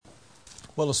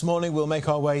Well, this morning we'll make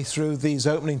our way through these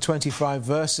opening 25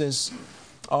 verses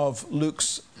of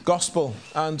Luke's Gospel.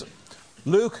 And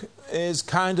Luke is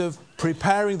kind of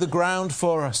preparing the ground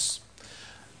for us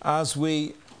as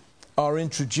we are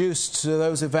introduced to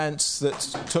those events that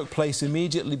took place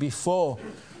immediately before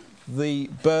the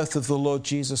birth of the Lord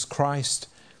Jesus Christ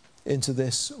into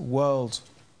this world.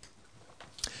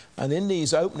 And in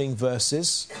these opening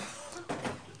verses,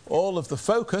 all of the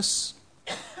focus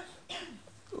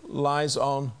lies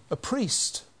on a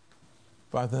priest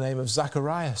by the name of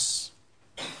Zacharias.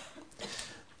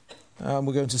 And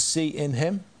we're going to see in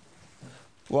him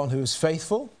one who is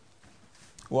faithful,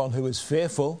 one who is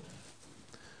fearful,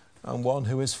 and one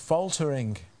who is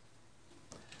faltering.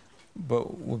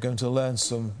 But we're going to learn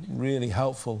some really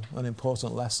helpful and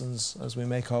important lessons as we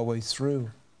make our way through.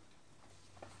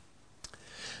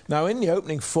 Now, in the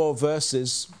opening 4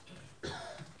 verses,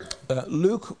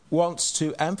 Luke wants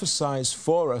to emphasize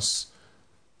for us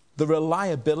the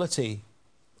reliability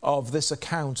of this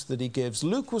account that he gives.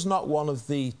 Luke was not one of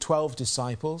the 12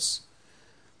 disciples,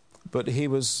 but he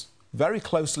was very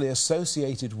closely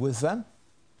associated with them.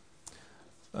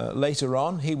 Later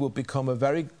on, he would become a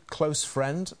very close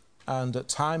friend and at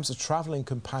times a traveling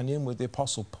companion with the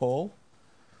Apostle Paul.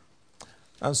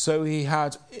 And so he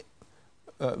had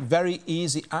very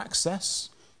easy access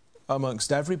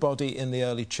amongst everybody in the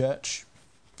early church.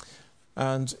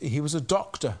 And he was a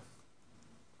doctor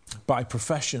by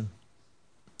profession.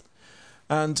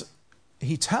 And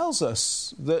he tells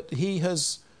us that he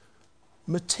has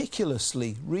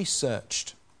meticulously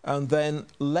researched and then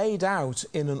laid out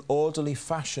in an orderly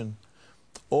fashion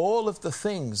all of the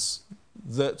things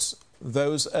that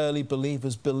those early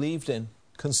believers believed in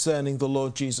concerning the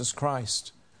Lord Jesus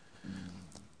Christ.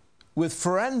 With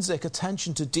forensic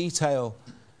attention to detail,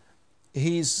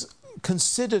 he's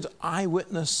considered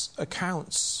eyewitness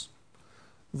accounts.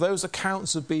 Those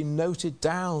accounts have been noted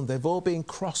down. They've all been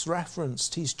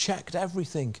cross-referenced. He's checked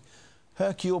everything.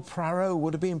 Hercule Poirot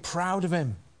would have been proud of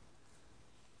him.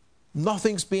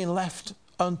 Nothing's been left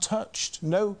untouched.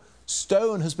 No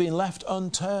stone has been left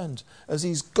unturned as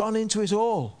he's gone into it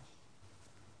all.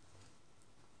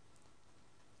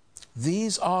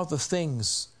 These are the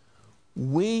things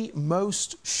we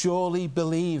most surely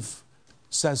believe,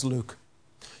 says Luke.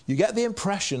 You get the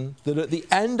impression that at the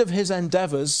end of his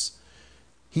endeavours,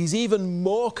 he's even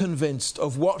more convinced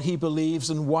of what he believes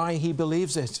and why he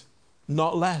believes it,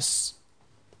 not less.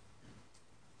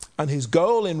 And his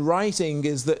goal in writing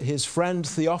is that his friend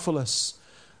Theophilus,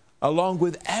 along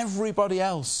with everybody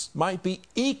else, might be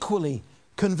equally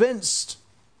convinced.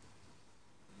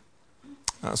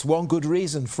 That's one good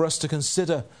reason for us to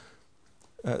consider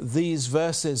these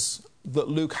verses that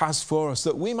Luke has for us,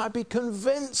 that we might be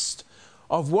convinced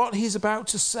of what he's about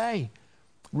to say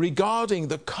regarding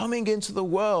the coming into the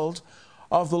world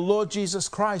of the Lord Jesus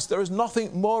Christ. There is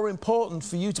nothing more important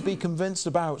for you to be convinced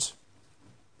about.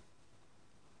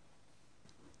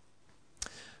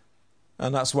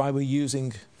 And that's why we're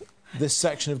using this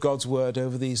section of God's Word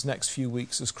over these next few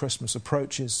weeks as Christmas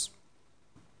approaches.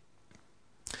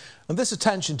 And this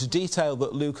attention to detail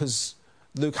that Luke has,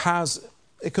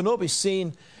 it can all be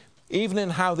seen even in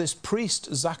how this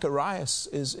priest Zacharias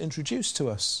is introduced to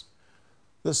us.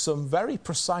 There's some very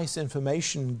precise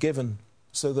information given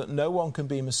so that no one can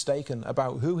be mistaken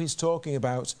about who he's talking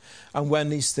about and when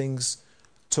these things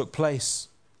took place.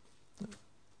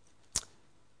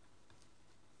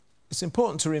 It's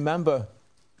important to remember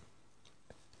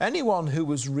anyone who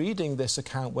was reading this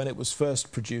account when it was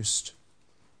first produced,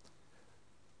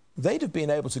 they'd have been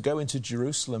able to go into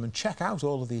Jerusalem and check out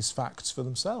all of these facts for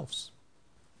themselves.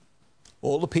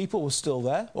 All the people were still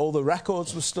there. All the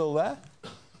records were still there.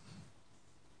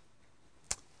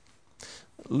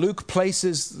 Luke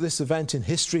places this event in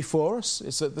history for us.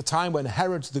 It's at the time when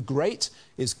Herod the Great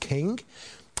is king.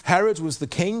 Herod was the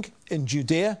king in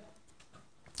Judea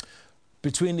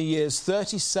between the years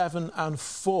 37 and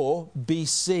 4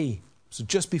 BC, so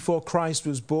just before Christ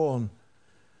was born.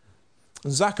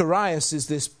 And Zacharias is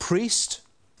this priest.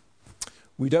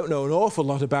 We don't know an awful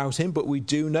lot about him, but we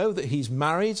do know that he's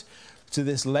married to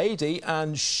this lady,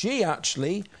 and she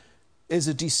actually is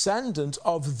a descendant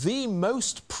of the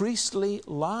most priestly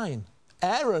line,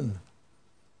 Aaron.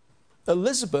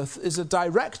 Elizabeth is a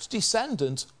direct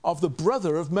descendant of the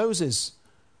brother of Moses.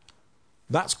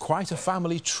 That's quite a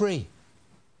family tree.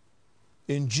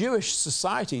 In Jewish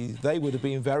society, they would have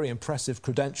been very impressive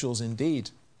credentials indeed,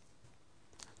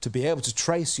 to be able to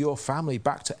trace your family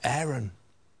back to Aaron.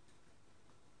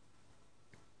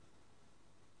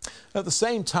 At the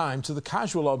same time, to the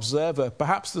casual observer,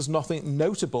 perhaps there's nothing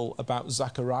notable about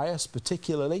Zacharias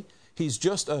particularly. He's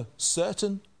just a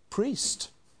certain priest.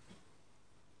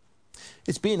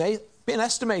 It's been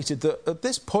estimated that at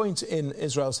this point in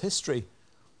Israel's history,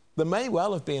 there may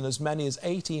well have been as many as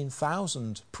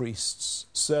 18,000 priests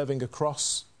serving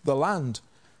across the land,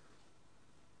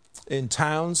 in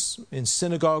towns, in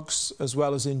synagogues, as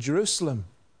well as in Jerusalem.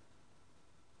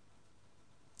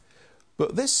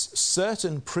 But this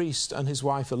certain priest and his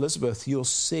wife Elizabeth, you'll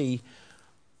see,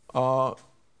 are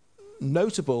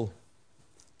notable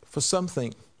for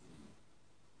something.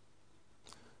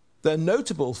 They're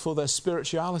notable for their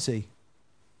spirituality.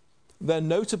 They're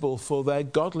notable for their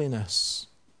godliness.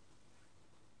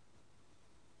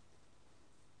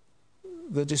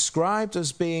 They're described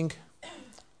as being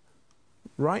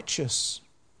righteous.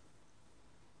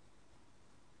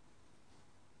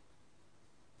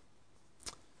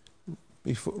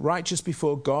 Righteous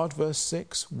before God, verse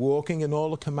 6, walking in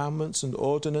all the commandments and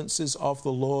ordinances of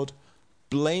the Lord,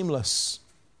 blameless.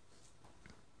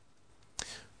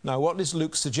 Now, what is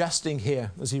Luke suggesting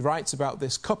here as he writes about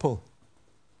this couple?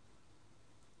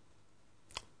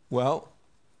 Well,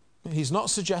 he's not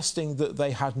suggesting that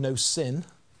they had no sin.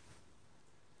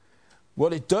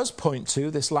 What it does point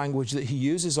to, this language that he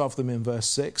uses of them in verse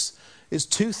 6, is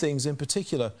two things in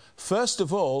particular. First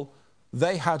of all,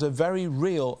 they had a very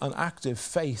real and active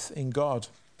faith in God.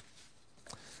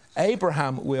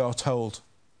 Abraham, we are told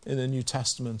in the New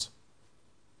Testament,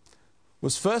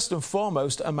 was first and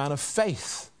foremost a man of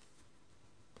faith.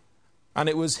 And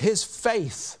it was his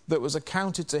faith that was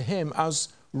accounted to him as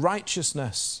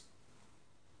righteousness.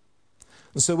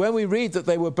 And so when we read that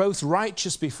they were both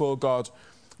righteous before God,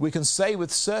 we can say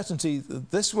with certainty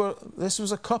that this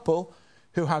was a couple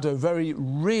who had a very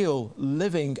real,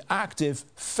 living, active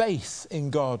faith in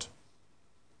God.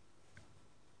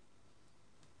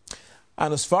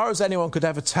 And as far as anyone could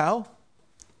ever tell,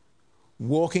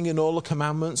 walking in all the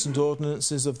commandments and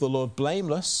ordinances of the Lord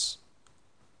blameless,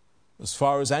 as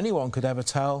far as anyone could ever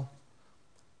tell,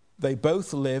 they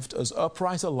both lived as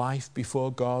upright a life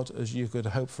before God as you could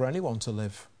hope for anyone to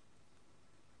live.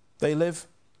 They live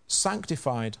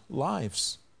sanctified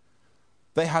lives.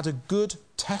 They had a good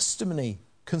testimony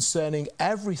concerning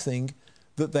everything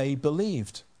that they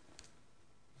believed.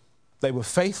 They were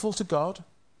faithful to God,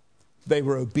 they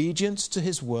were obedient to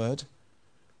his word,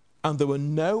 and there were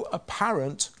no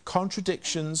apparent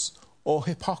contradictions or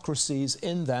hypocrisies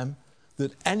in them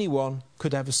that anyone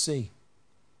could ever see.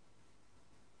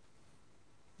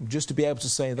 Just to be able to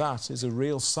say that is a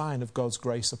real sign of God's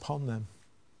grace upon them.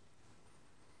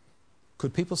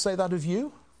 Could people say that of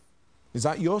you? Is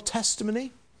that your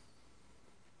testimony?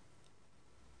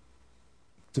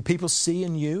 Do people see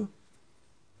in you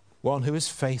one who is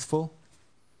faithful,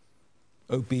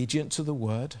 obedient to the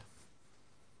word,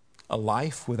 a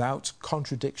life without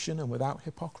contradiction and without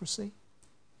hypocrisy?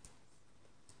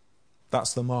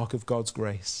 That's the mark of God's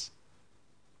grace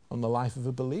on the life of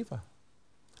a believer.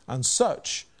 And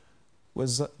such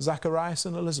was Zacharias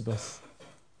and Elizabeth.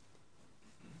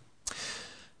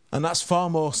 And that's far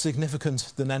more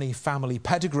significant than any family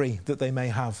pedigree that they may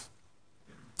have.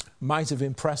 Might have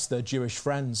impressed their Jewish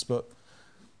friends, but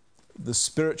the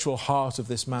spiritual heart of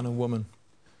this man and woman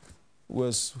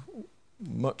was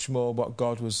much more what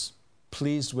God was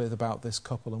pleased with about this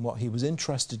couple and what he was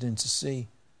interested in to see.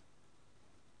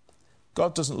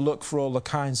 God doesn't look for all the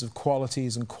kinds of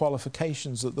qualities and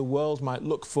qualifications that the world might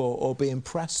look for or be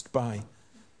impressed by.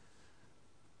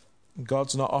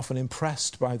 God's not often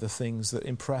impressed by the things that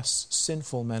impress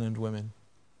sinful men and women.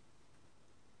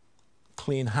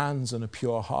 Clean hands and a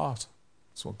pure heart.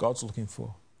 That's what God's looking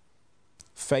for.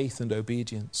 Faith and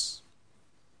obedience.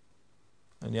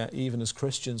 And yet, even as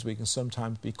Christians, we can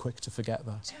sometimes be quick to forget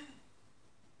that.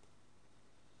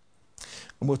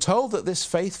 And we're told that this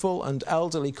faithful and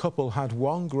elderly couple had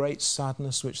one great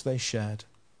sadness which they shared.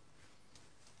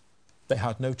 They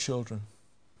had no children.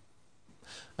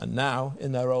 And now,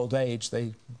 in their old age,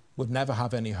 they would never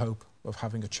have any hope of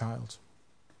having a child.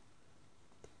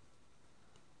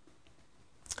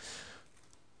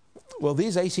 Well,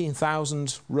 these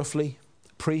 18,000, roughly,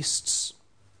 priests,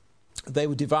 they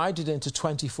were divided into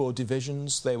 24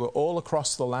 divisions. They were all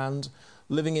across the land,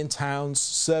 living in towns,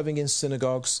 serving in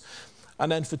synagogues.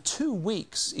 And then for 2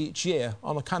 weeks each year,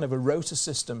 on a kind of a rota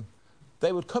system,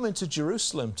 they would come into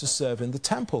Jerusalem to serve in the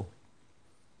temple.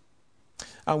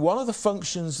 And one of the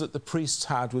functions that the priests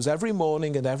had was every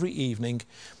morning and every evening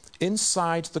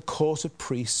inside the court of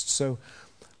priests. So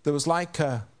there was like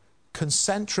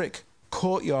concentric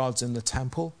courtyards in the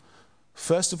temple.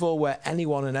 First of all, where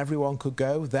anyone and everyone could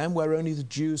go, then where only the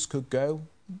Jews could go,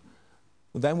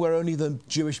 then where only the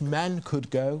Jewish men could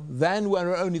go, then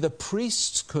where only the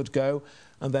priests could go,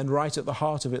 and then right at the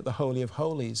heart of it, the Holy of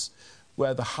Holies,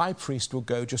 where the high priest would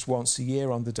go just once a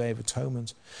year on the Day of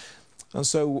Atonement. And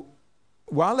so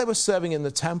while they were serving in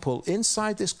the temple,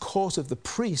 inside this court of the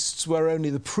priests, where only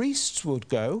the priests would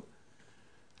go,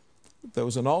 there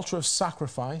was an altar of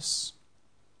sacrifice,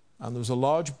 and there was a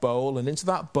large bowl, and into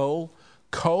that bowl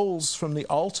coals from the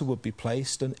altar would be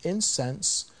placed, and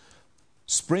incense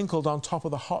sprinkled on top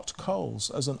of the hot coals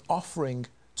as an offering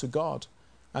to God.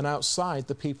 And outside,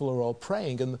 the people are all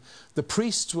praying, and the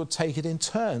priests would take it in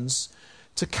turns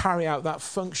to carry out that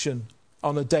function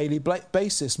on a daily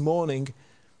basis, morning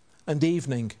and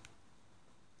evening.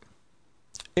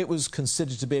 It was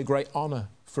considered to be a great honour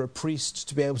for a priest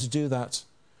to be able to do that.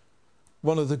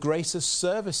 One of the greatest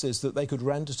services that they could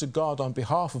render to God on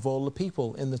behalf of all the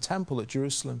people in the temple at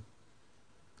Jerusalem.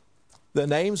 Their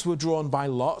names were drawn by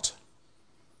lot,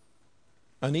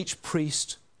 and each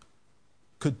priest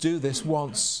could do this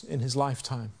once in his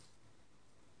lifetime.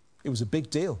 It was a big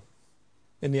deal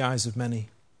in the eyes of many.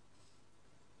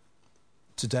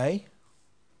 Today,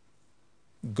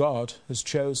 God has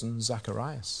chosen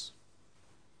Zacharias.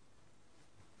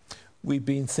 We've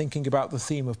been thinking about the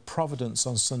theme of providence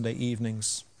on Sunday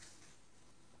evenings.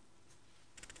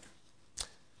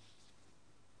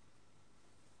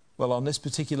 Well, on this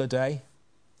particular day,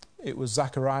 it was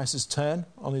Zacharias' turn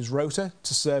on his rota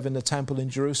to serve in the temple in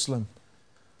Jerusalem.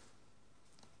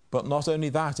 But not only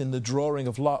that, in the drawing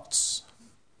of lots,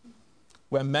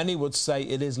 where many would say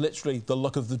it is literally the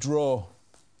luck of the draw,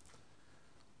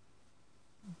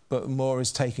 but more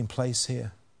is taking place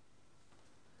here.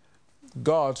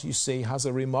 God, you see, has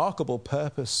a remarkable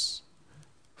purpose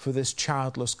for this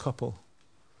childless couple.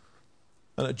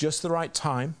 And at just the right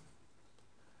time,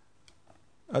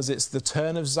 as it's the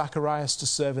turn of Zacharias to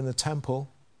serve in the temple,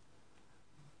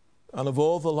 and of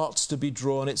all the lots to be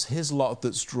drawn, it's his lot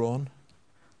that's drawn.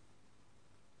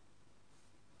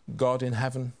 God in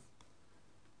heaven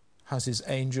has his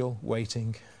angel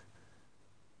waiting,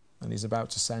 and he's about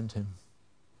to send him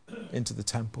into the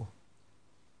temple.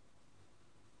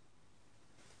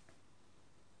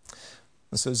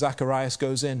 And so Zacharias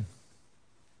goes in,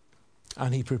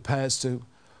 and he prepares to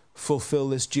fulfill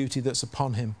this duty that's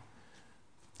upon him,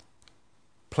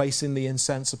 placing the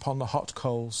incense upon the hot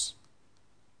coals,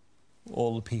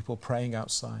 all the people praying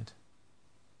outside.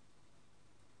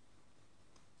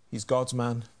 He's God's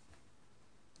man,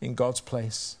 in God's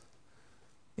place,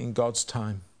 in God's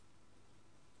time,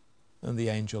 and the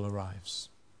angel arrives.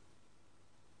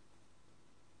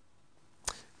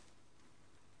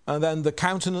 And then the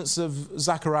countenance of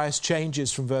Zacharias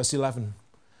changes from verse 11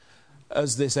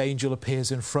 as this angel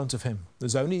appears in front of him.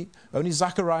 There's only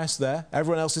Zacharias there.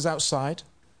 Everyone else is outside.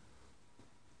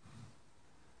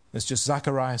 It's just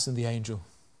Zacharias and the angel.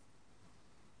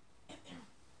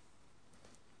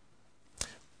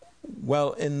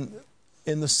 Well, in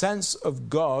the sense of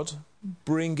God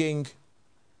bringing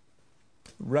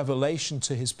revelation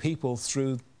to his people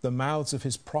through the mouths of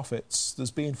his prophets,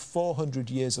 there's been 400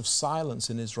 years of silence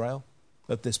in Israel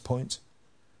at this point.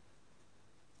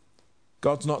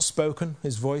 God's not spoken.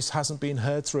 His voice hasn't been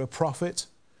heard through a prophet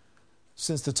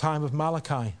since the time of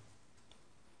Malachi.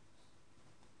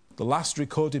 The last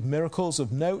recorded miracles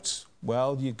of note,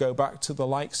 well, you go back to the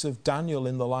likes of Daniel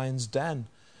in the lion's den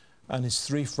and his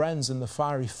 3 friends in the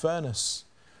fiery furnace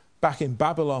back in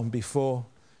Babylon before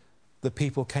the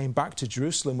people came back to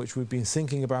Jerusalem, which we've been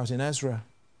thinking about in Ezra.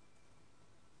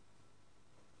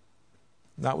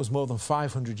 That was more than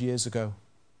 500 years ago.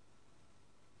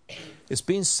 It's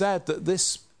been said that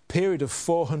this period of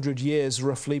 400 years,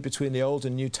 roughly, between the Old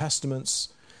and New Testaments,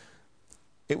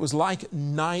 it was like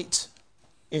night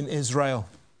in Israel.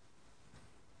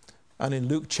 And in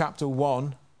Luke chapter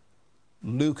 1,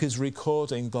 Luke is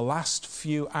recording the last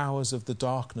few hours of the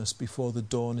darkness before the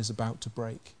dawn is about to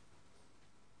break.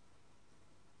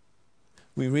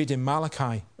 We read in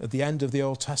Malachi, at the end of the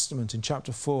Old Testament, in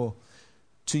chapter 4,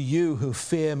 "To you who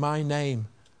fear my name,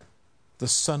 the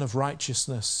Son of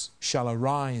Righteousness shall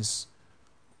arise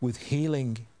with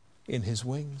healing in his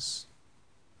wings."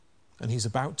 And he's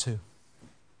about to.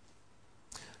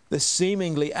 This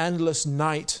seemingly endless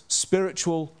night,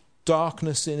 spiritual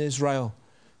darkness in Israel,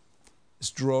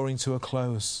 is drawing to a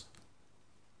close,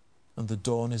 and the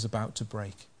dawn is about to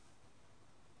break.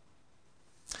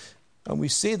 And we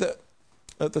see that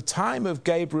at the time of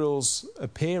Gabriel's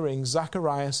appearing,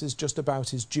 Zacharias is just about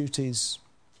his duties.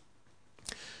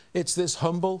 It's this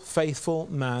humble, faithful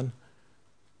man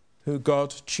who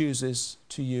God chooses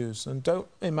to use. And don't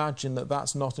imagine that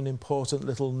that's not an important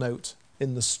little note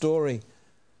in the story.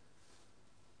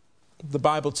 The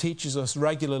Bible teaches us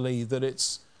regularly that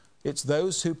it's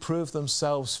those who prove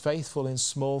themselves faithful in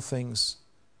small things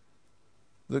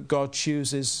that God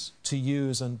chooses to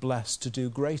use and bless to do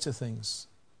greater things.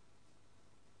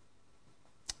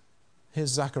 Here's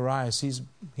Zacharias.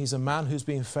 He's a man who's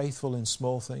been faithful in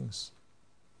small things.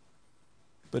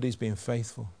 But he's been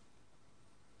faithful.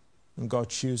 And God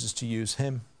chooses to use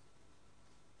him.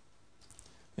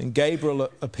 And Gabriel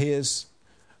appears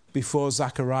before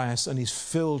Zacharias and he's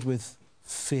filled with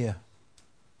fear.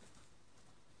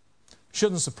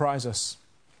 Shouldn't surprise us.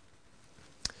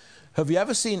 Have you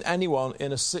ever seen anyone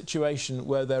in a situation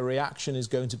where their reaction is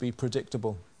going to be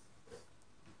predictable?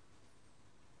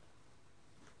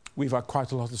 We've had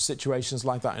quite a lot of situations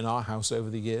like that in our house over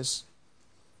the years.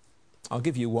 I'll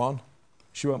give you one.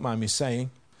 She won't mind me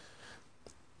saying.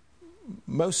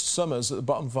 Most summers at the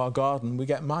bottom of our garden, we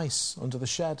get mice under the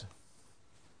shed.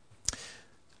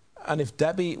 And if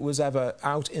Debbie was ever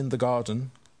out in the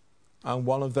garden and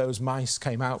one of those mice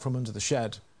came out from under the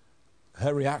shed,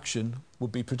 her reaction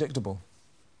would be predictable.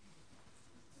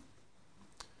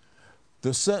 There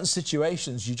are certain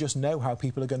situations you just know how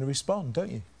people are going to respond,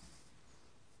 don't you?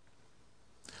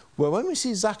 Well, when we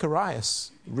see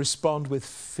Zacharias respond with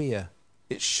fear,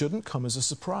 it shouldn't come as a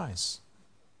surprise.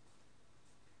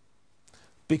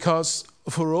 Because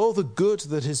for all the good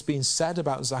that has been said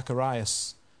about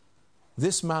Zacharias,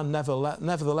 this man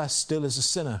nevertheless still is a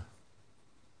sinner.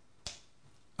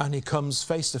 And he comes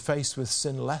face to face with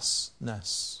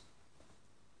sinlessness.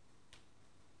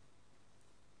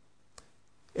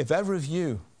 If ever of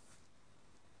you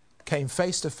came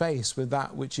face to face with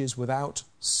that which is without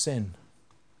sin,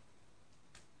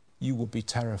 you would be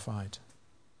terrified.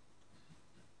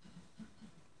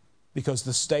 Because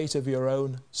the state of your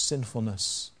own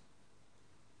sinfulness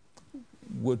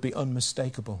would be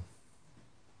unmistakable.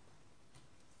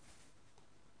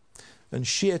 And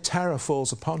sheer terror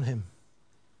falls upon him.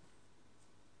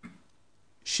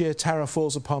 Sheer terror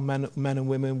falls upon men and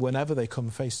women whenever they come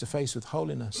face to face with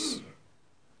holiness.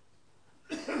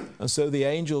 And so the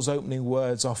angel's opening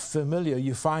words are familiar.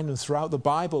 You find them throughout the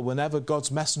Bible. Whenever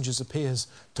God's messengers appears,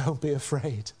 don't be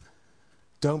afraid.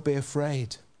 Don't be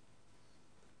afraid.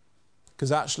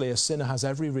 Because actually a sinner has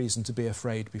every reason to be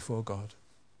afraid before God.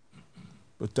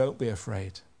 But don't be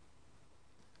afraid.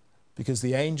 Because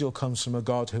the angel comes from a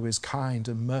God who is kind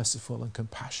and merciful and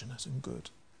compassionate and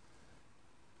good.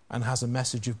 And has a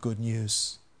message of good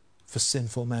news for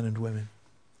sinful men and women.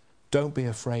 Don't be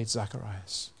afraid,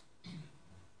 Zacharias.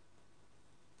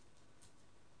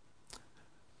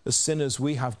 As sinners,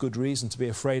 we have good reason to be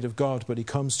afraid of God, but he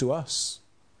comes to us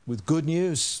with good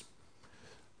news.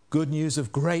 Good news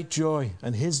of great joy,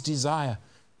 and his desire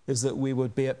is that we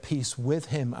would be at peace with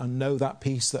him and know that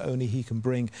peace that only he can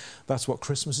bring. That's what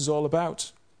Christmas is all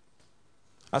about.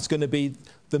 That's going to be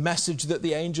the message that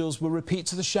the angels will repeat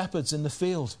to the shepherds in the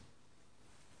field,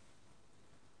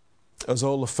 as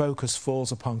all the focus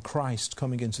falls upon Christ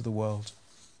coming into the world.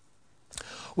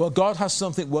 Well, God has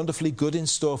something wonderfully good in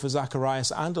store for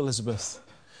Zacharias and Elizabeth.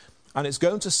 And it's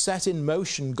going to set in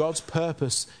motion God's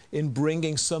purpose in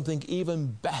bringing something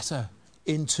even better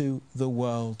into the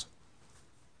world.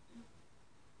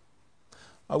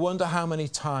 I wonder how many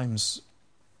times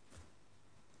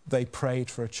they prayed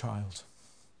for a child.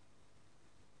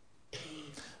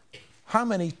 How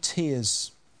many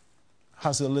tears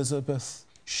has Elizabeth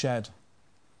shed?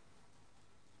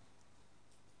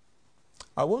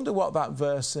 I wonder what that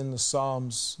verse in the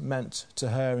Psalms meant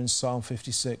to her in Psalm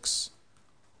 56.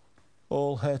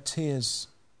 All her tears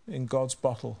in God's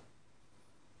bottle,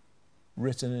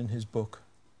 written in his book.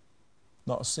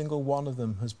 Not a single one of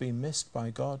them has been missed by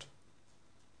God.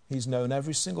 He's known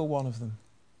every single one of them.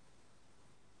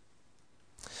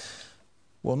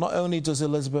 Well, not only does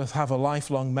Elizabeth have a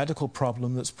lifelong medical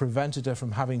problem that's prevented her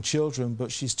from having children,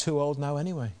 but she's too old now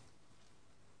anyway.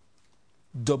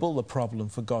 Double the problem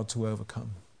for God to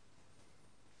overcome.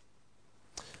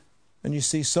 And you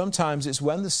see, sometimes it's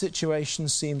when the situation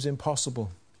seems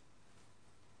impossible.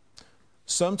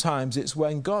 Sometimes it's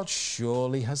when God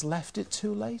surely has left it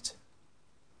too late.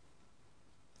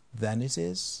 Then it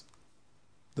is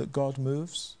that God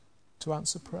moves to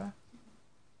answer prayer.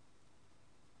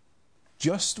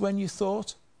 Just when you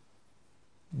thought,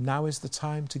 now is the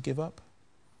time to give up.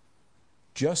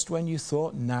 Just when you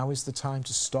thought, now is the time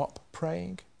to stop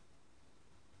praying.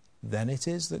 Then it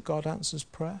is that God answers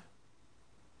prayer.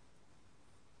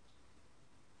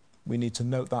 We need to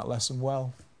note that lesson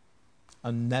well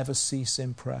and never cease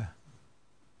in prayer.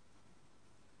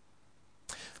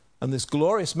 And this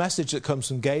glorious message that comes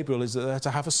from Gabriel is that they're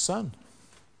to have a son.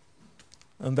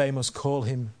 And they must call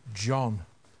him John.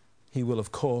 He will,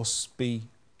 of course, be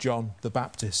John the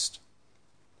Baptist.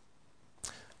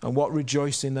 And what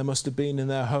rejoicing there must have been in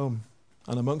their home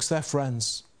and amongst their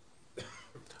friends.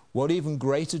 What even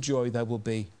greater joy there will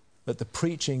be at the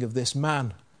preaching of this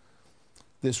man,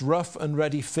 this rough and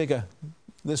ready figure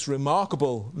this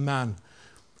remarkable man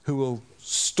who will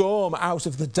storm out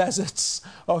of the deserts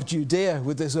of Judea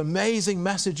with this amazing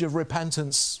message of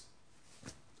repentance.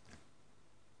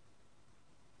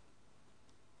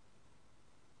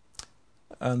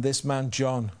 And this man,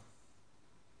 John,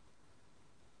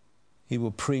 he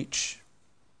will preach.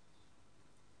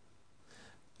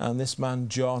 And this man,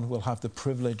 John, will have the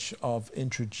privilege of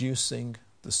introducing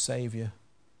the Saviour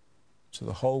to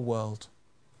the whole world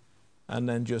and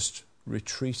then just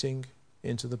retreating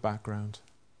into the background.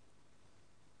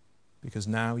 Because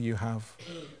now you have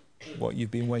what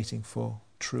you've been waiting for,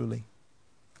 truly.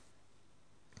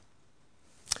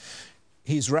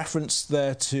 He's referenced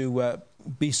there to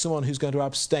be someone who's going to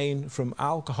abstain from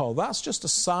alcohol. That's just a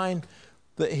sign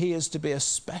that he is to be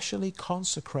especially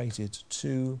consecrated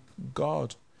to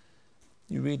God.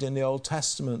 You read in the Old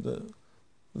Testament that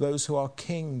those who are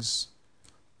kings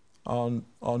are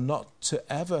not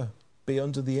to ever be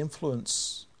under the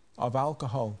influence of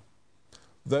alcohol.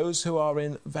 Those who are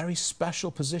in very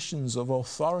special positions of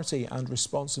authority and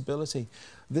responsibility,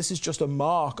 this is just a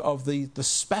mark of the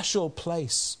special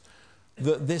place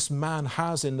that this man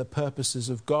has in the purposes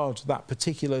of God, that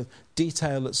particular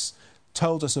detail that's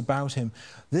told us about him.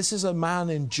 This is a man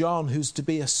in John who's to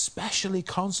be especially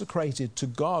consecrated to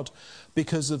God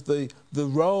because of the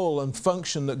role and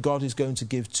function that God is going to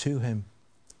give to him.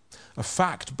 A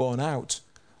fact borne out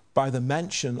by the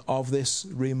mention of this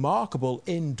remarkable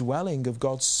indwelling of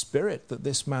God's Spirit that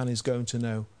this man is going to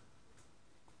know.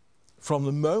 From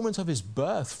the moment of his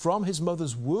birth, from his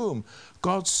mother's womb,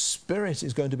 God's Spirit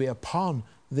is going to be upon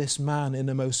this man in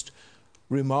a most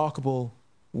remarkable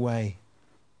way,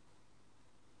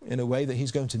 in a way that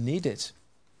he's going to need it.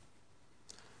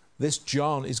 This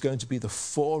John is going to be the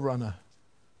forerunner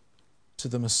to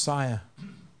the Messiah.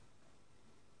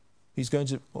 He's going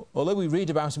to, although we read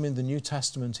about him in the New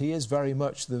Testament, he is very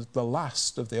much the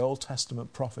last of the Old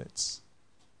Testament prophets,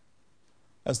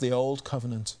 as the Old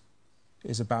Covenant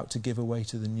is about to give away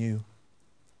to the New.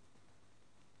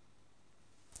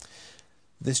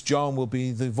 This John will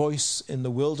be the voice in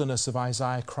the wilderness of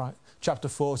Isaiah chapter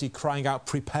 40, crying out,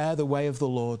 "Prepare the way of the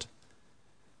Lord."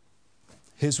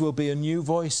 His will be a new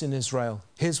voice in Israel.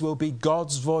 His will be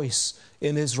God's voice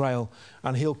in Israel,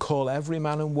 and he'll call every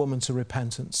man and woman to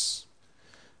repentance.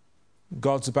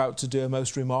 God's about to do a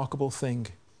most remarkable thing.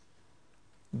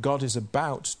 God is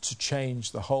about to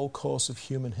change the whole course of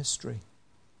human history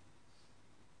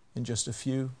in just a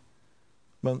few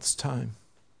months' time.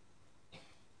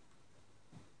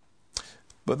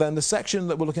 But then the section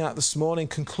that we're looking at this morning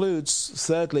concludes,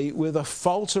 thirdly, with a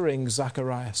faltering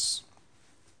Zacharias.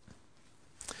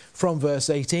 From verse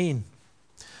 18,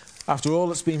 after all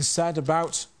that's been said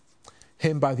about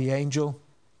him by the angel,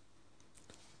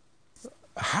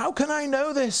 "How can I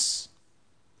know this?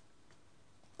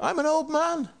 I'm an old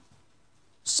man.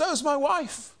 So's my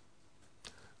wife."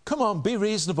 Come on, be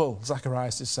reasonable,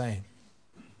 Zacharias is saying.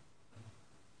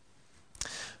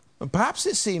 And perhaps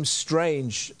it seems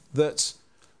strange that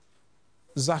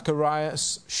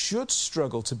Zacharias should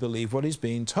struggle to believe what he's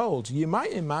being told. You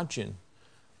might imagine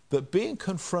that being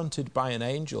confronted by an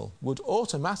angel would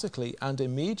automatically and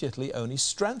immediately only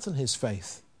strengthen his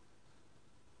faith.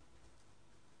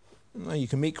 Now, you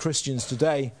can meet Christians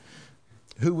today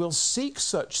who will seek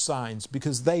such signs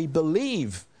because they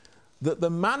believe that the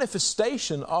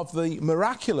manifestation of the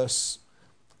miraculous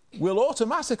will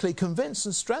automatically convince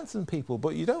and strengthen people,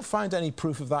 but you don't find any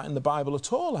proof of that in the Bible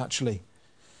at all, actually.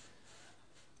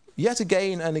 Yet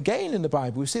again and again in the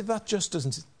Bible, we see that just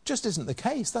isn't the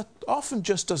case. That often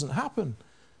just doesn't happen.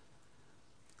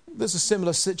 There's a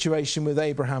similar situation with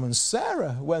Abraham and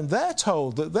Sarah when they're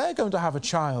told that they're going to have a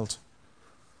child.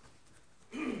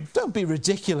 Don't be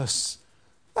ridiculous.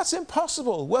 That's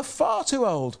impossible. We're far too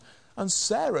old. And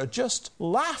Sarah just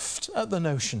laughed at the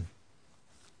notion.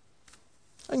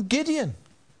 And Gideon,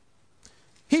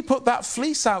 he put that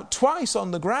fleece out twice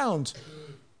on the ground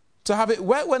to have it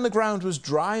wet when the ground was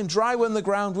dry and dry when the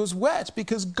ground was wet,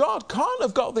 because God can't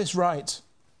have got this right.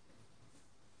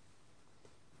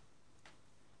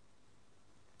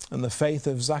 And the faith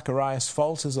of Zacharias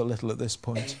falters a little at this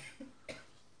point,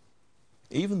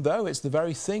 even though it's the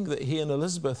very thing that he and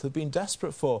Elizabeth have been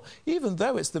desperate for, even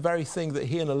though it's the very thing that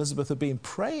he and Elizabeth have been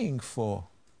praying for.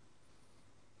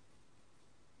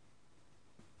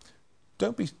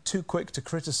 Don't be too quick to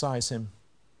criticize him,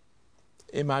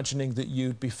 imagining that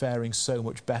you'd be faring so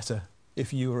much better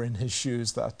if you were in his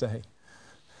shoes that day.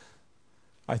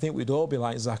 I think we'd all be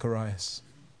like Zacharias.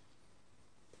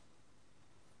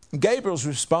 Gabriel's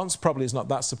response probably is not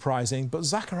that surprising, but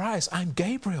Zacharias, I'm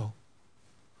Gabriel.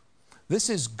 This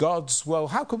is God's, well,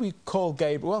 how could we call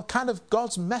Gabriel? Well, kind of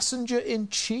God's messenger in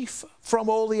chief from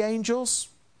all the angels.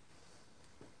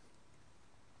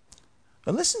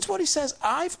 And listen to what he says.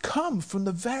 I've come from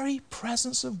the very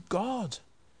presence of God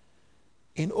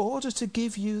in order to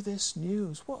give you this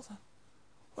news. What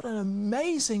an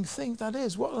amazing thing that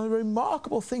is. What a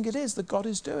remarkable thing it is that God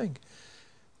is doing.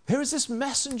 Here is this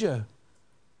messenger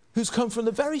who's come from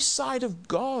the very side of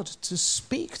God to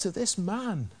speak to this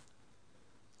man.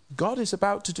 God is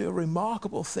about to do a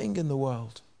remarkable thing in the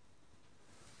world.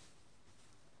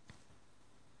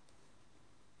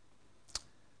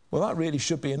 Well, that really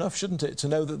should be enough, shouldn't it, to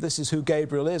know that this is who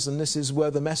Gabriel is and this is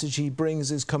where the message he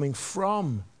brings is coming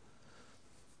from.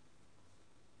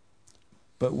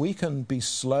 But we can be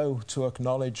slow to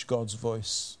acknowledge God's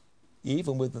voice,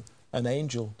 even with an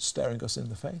angel staring us in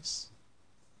the face.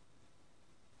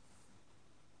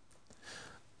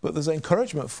 But there's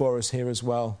encouragement for us here as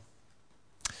well.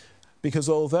 Because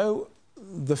although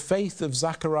the faith of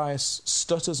Zacharias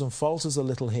stutters and falters a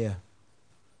little here,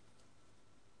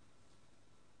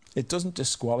 it doesn't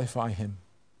disqualify him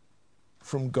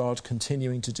from God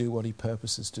continuing to do what he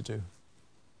purposes to do.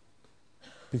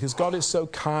 Because God is so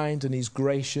kind and he's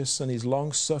gracious and he's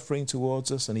long-suffering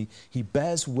towards us and he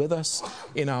bears with us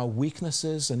in our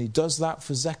weaknesses, and he does that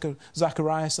for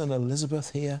Zacharias and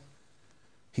Elizabeth here.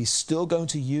 He's still going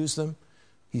to use them.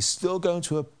 He's still going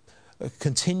to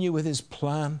continue with his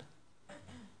plan.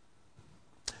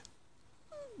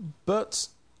 But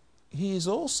he is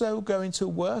also going to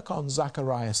work on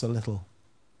Zacharias a little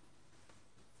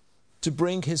to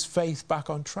bring his faith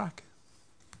back on track.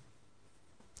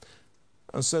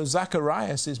 And so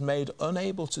Zacharias is made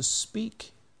unable to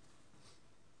speak.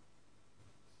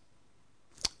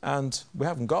 And we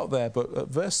haven't got there, but at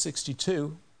verse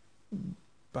 62,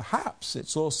 perhaps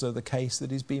it's also the case that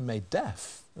he's been made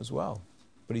deaf as well.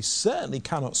 But he certainly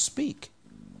cannot speak.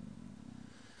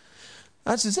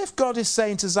 It's as if God is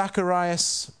saying to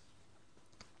Zacharias,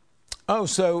 oh,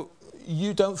 so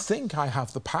you don't think I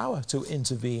have the power to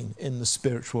intervene in the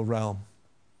spiritual realm?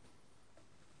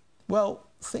 Well,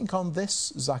 think on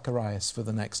this, Zacharias, for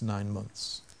the next 9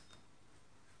 months.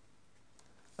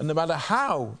 And no matter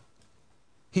how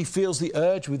he feels the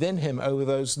urge within him over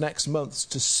those next months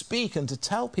to speak and to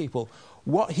tell people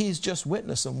what he's just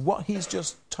witnessed and what he's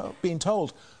just been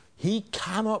told, he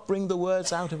cannot bring the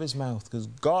words out of his mouth because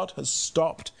God has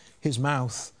stopped his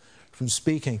mouth from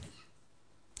speaking.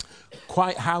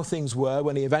 Quite how things were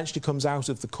when he eventually comes out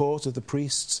of the court of the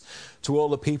priests to all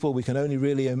the people, we can only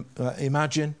really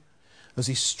imagine, as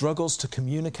he struggles to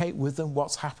communicate with them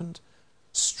what's happened,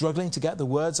 struggling to get the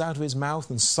words out of his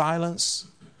mouth and silence,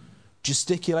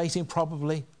 gesticulating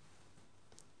probably.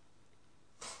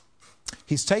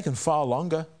 He's taken far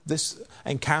longer. This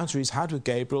encounter he's had with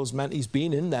Gabriel has meant he's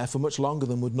been in there for much longer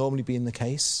than would normally be in the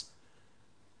case.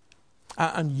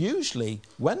 And usually,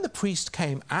 when the priest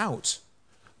came out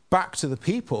back to the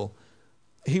people,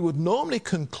 he would normally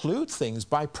conclude things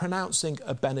by pronouncing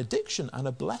a benediction and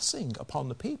a blessing upon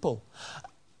the people.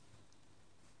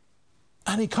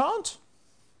 And he can't.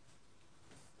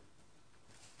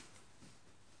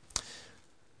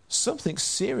 Something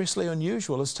seriously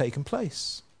unusual has taken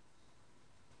place.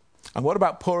 And what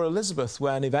about poor Elizabeth,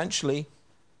 when eventually,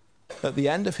 at the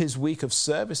end of his week of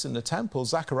service in the temple,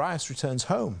 Zacharias returns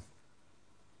home?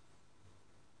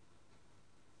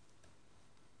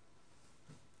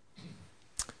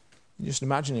 You just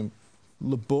imagine him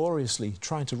laboriously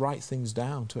trying to write things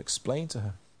down to explain to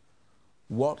her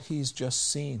what he's just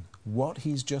seen, what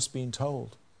he's just been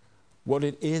told, what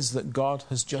it is that God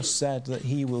has just said that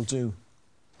he will do,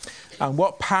 and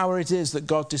what power it is that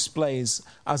God displays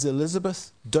as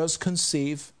Elizabeth does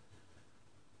conceive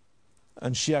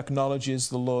and she acknowledges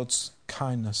the Lord's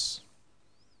kindness.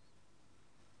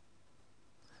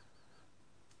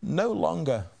 No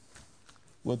longer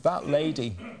would that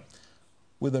lady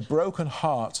with a broken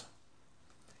heart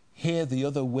hear the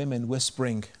other women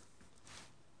whispering,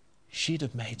 she'd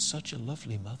have made such a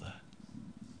lovely mother.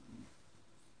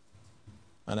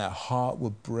 And her heart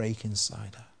would break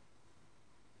inside her.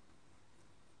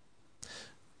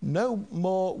 No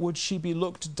more would she be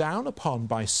looked down upon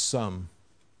by some,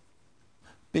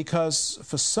 because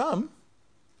for some,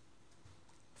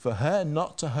 for her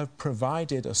not to have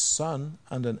provided a son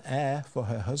and an heir for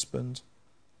her husband,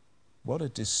 what a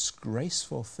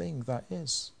disgraceful thing that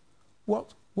is.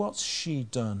 What's she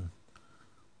done?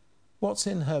 What's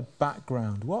in her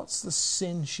background? What's the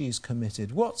sin she's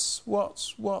committed? What's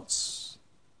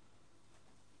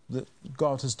that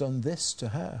God has done this to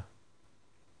her?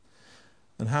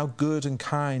 And how good and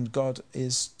kind God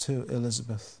is to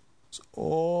Elizabeth. So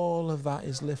all of that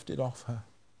is lifted off her.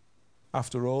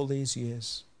 after all these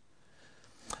years.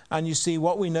 And you see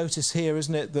what we notice here,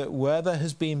 isn't it? That where there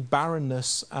has been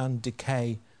barrenness and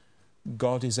decay,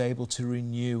 God is able to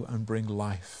renew and bring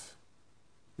life.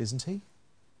 Isn't he?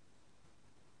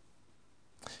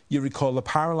 You recall the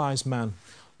paralyzed man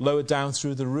lowered down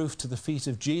through the roof to the feet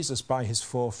of Jesus by his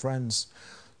 4 friends,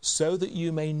 so that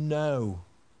you may know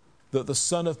that the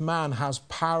Son of Man has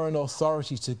power and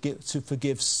authority to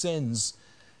forgive sins.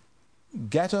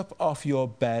 Get up off your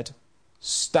bed,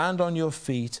 stand on your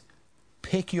feet,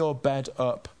 pick your bed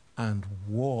up and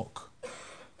walk.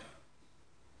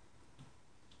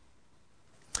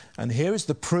 And here is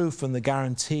the proof and the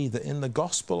guarantee that in the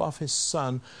gospel of his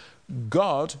Son,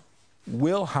 God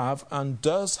will have and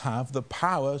does have the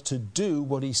power to do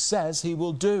what he says he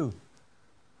will do.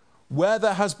 Where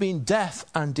there has been death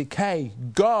and decay,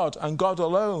 God and God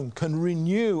alone can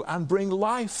renew and bring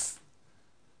life.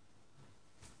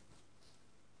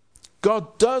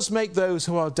 God does make those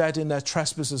who are dead in their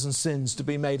trespasses and sins to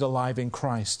be made alive in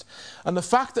Christ. And the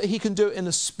fact that he can do it in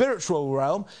the spiritual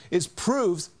realm is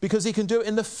proved because he can do it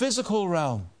in the physical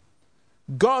realm.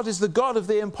 God is the God of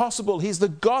the impossible. He's the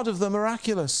God of the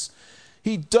miraculous.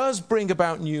 He does bring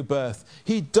about new birth.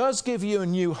 He does give you a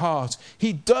new heart.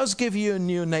 He does give you a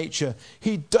new nature.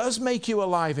 He does make you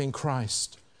alive in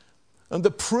Christ. And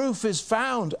the proof is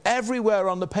found everywhere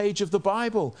on the page of the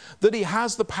Bible that he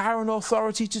has the power and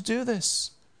authority to do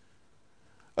this.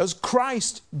 As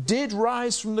Christ did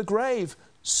rise from the grave,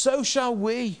 so shall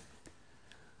we.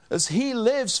 As he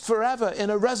lives forever in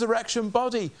a resurrection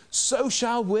body, so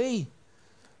shall we.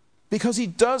 Because he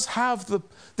does have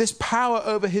this power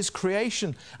over his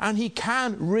creation, and he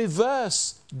can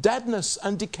reverse deadness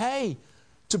and decay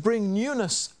to bring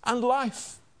newness and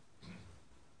life.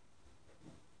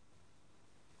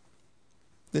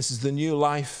 This is the new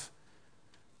life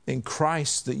in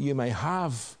Christ that you may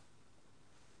have,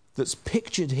 that's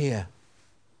pictured here.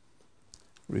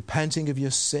 Repenting of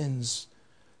your sins,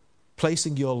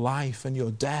 placing your life and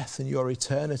your death and your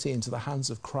eternity into the hands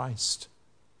of Christ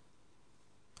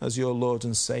as your Lord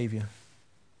and Saviour.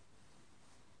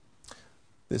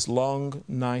 This long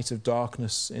night of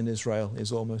darkness in Israel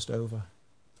is almost over.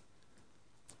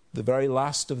 The very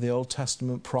last of the Old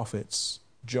Testament prophets,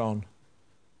 John,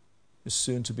 is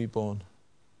soon to be born.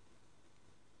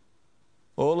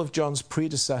 All of John's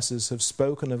predecessors have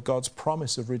spoken of God's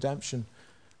promise of redemption.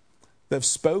 They've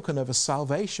spoken of a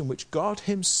salvation which God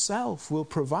himself will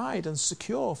provide and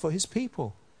secure for his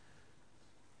people.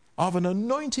 Of an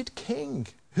anointed king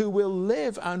who will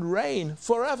live and reign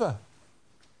forever.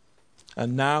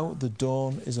 And now the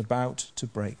dawn is about to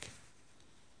break.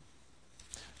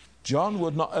 John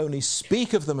would not only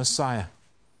speak of the Messiah,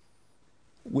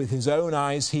 with his own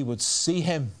eyes he would see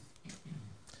him,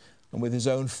 and with his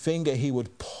own finger he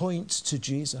would point to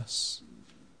Jesus,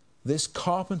 this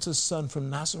carpenter's son from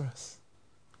Nazareth.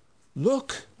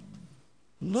 Look,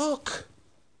 look,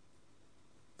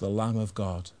 the Lamb of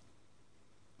God,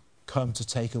 come to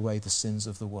take away the sins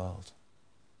of the world.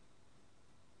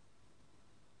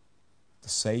 The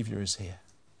Saviour is here.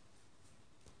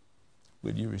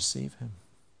 Will you receive him?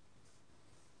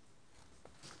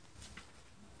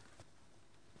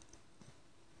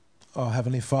 Our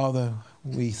Heavenly Father,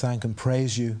 we thank and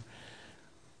praise you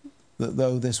that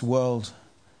though this world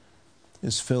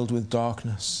is filled with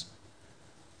darkness,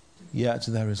 yet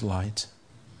there is light.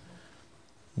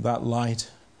 That light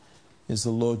is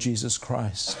the Lord Jesus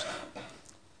Christ,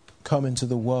 come into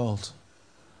the world,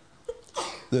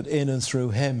 that in and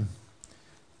through him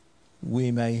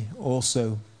we may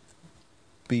also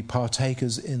be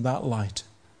partakers in that light,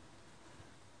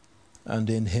 and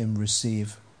in him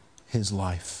receive his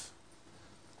life.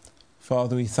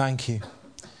 Father, we thank you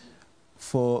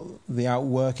for the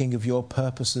outworking of your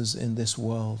purposes in this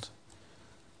world.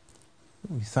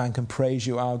 We thank and praise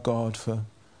you, our God, for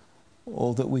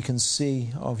all that we can see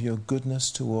of your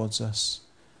goodness towards us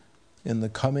in the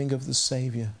coming of the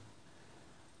Saviour.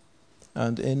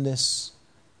 And in this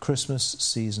Christmas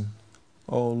season,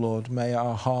 O Lord, may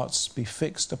our hearts be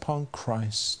fixed upon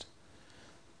Christ,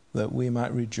 that we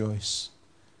might rejoice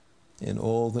in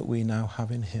all that we now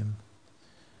have in him,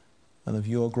 and of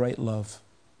your great love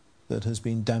that has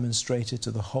been demonstrated to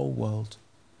the whole world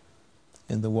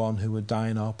in the one who would die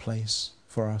in our place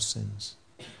for our sins.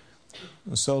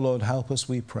 And so, Lord, help us,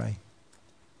 we pray,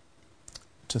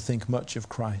 to think much of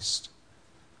Christ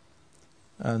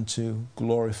and to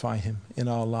glorify him in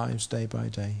our lives day by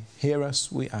day. Hear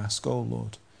us, we ask, O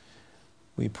Lord.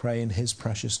 We pray in his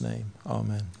precious name.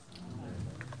 Amen.